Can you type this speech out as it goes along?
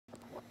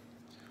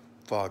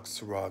Vog,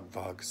 Sarog,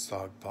 Vog,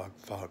 Sog, Vog,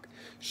 Vog.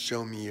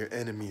 Show me your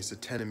enemies,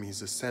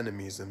 atenemies,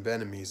 asenemies, and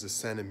venemies,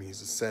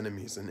 asenemies,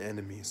 asenemies, and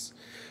enemies.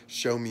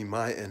 Show me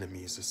my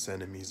enemies,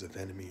 asenemies of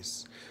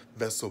enemies.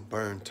 Vessel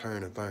burn,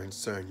 turn, avern,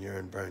 cern,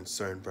 yearn, burn,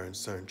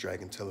 cern,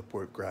 dragon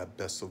teleport, grab,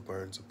 vessel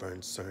burns, a burn,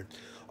 cern.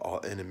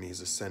 All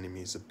enemies,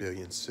 asenemies, a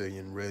billion,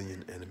 cillion,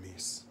 rillion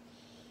enemies.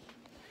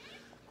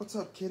 What's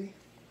up, kitty?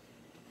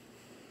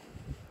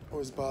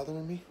 Always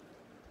bothering me?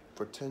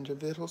 For tender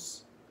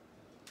vittles?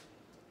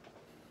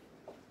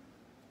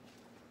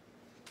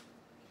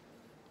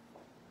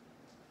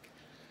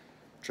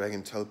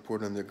 Dragon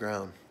teleport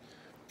underground.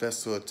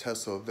 Vessel, a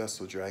Tesla,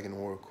 vessel, dragon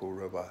oracle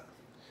robot.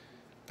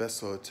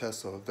 Vessel, a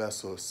Tesla,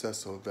 vessel,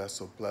 Cecil,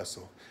 vessel,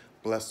 blessel.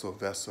 Blessel,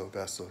 vessel,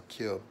 vessel,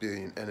 kill,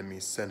 billion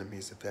enemies,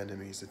 senemies of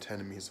enemies,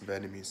 atenemies of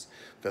enemies.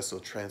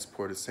 Vessel,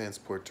 transport, a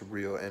sansport to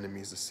real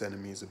enemies,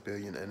 asenemies, a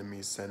billion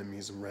enemies,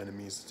 senemies, a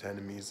renemies,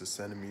 atenemies,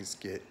 asenemies,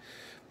 get.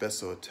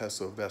 Vessel, a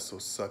Tesla,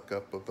 vessel, suck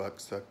up, a buck,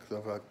 suck, a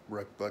buck,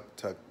 ruck, buck,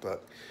 tuck,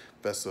 buck.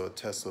 Vessel, a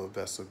Tesla,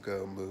 vessel,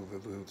 go, move,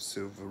 a move,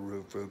 suv, a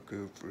roof, a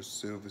goof, a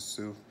suv, a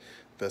suv.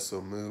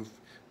 Vessel, move.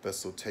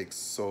 Vessel takes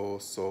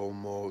soul, soul,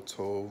 mo,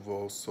 toll,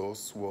 vol, soul,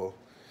 swole.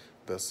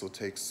 Vessel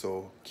takes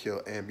soul,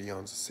 kill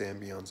ambions,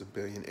 sambions, a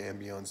billion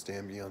ambions,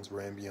 dambions,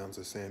 rambions,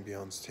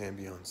 asambions,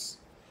 tambions.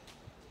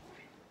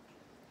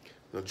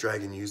 No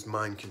dragon used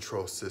mind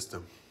control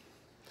system.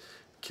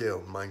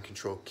 Kill, mind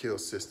control, kill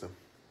system.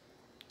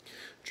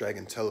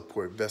 Dragon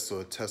teleport, vessel,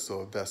 a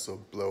Tesla, a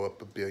vessel, blow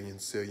up a billion,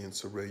 cillion,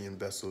 cerillion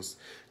vessels,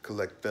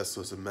 collect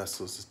vessels and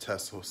messels of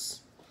Teslas.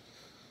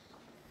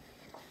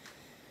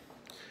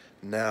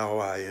 Now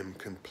I am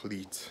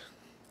complete.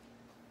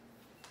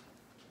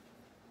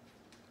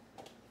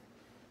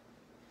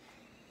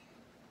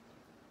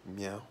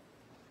 Meow.